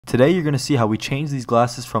Today you're going to see how we change these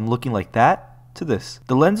glasses from looking like that to this.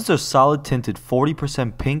 The lenses are solid tinted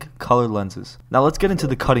 40% pink color lenses. Now let's get into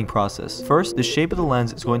the cutting process. First, the shape of the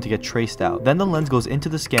lens is going to get traced out. Then the lens goes into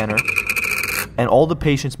the scanner and all the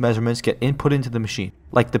patient's measurements get input into the machine,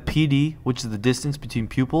 like the PD, which is the distance between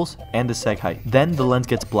pupils, and the seg height. Then the lens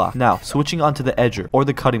gets blocked. Now, switching on to the edger, or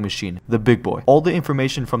the cutting machine, the big boy. All the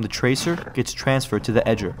information from the tracer gets transferred to the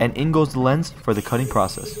edger, and in goes the lens for the cutting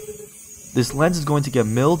process. This lens is going to get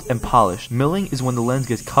milled and polished. Milling is when the lens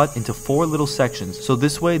gets cut into 4 little sections, so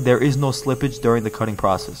this way there is no slippage during the cutting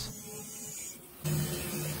process.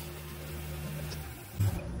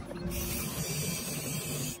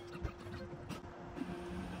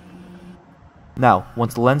 Now,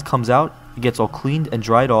 once the lens comes out, it gets all cleaned and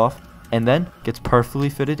dried off, and then gets perfectly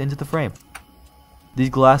fitted into the frame. These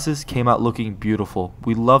glasses came out looking beautiful.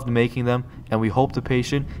 We loved making them, and we hope the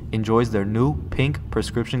patient enjoys their new pink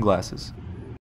prescription glasses.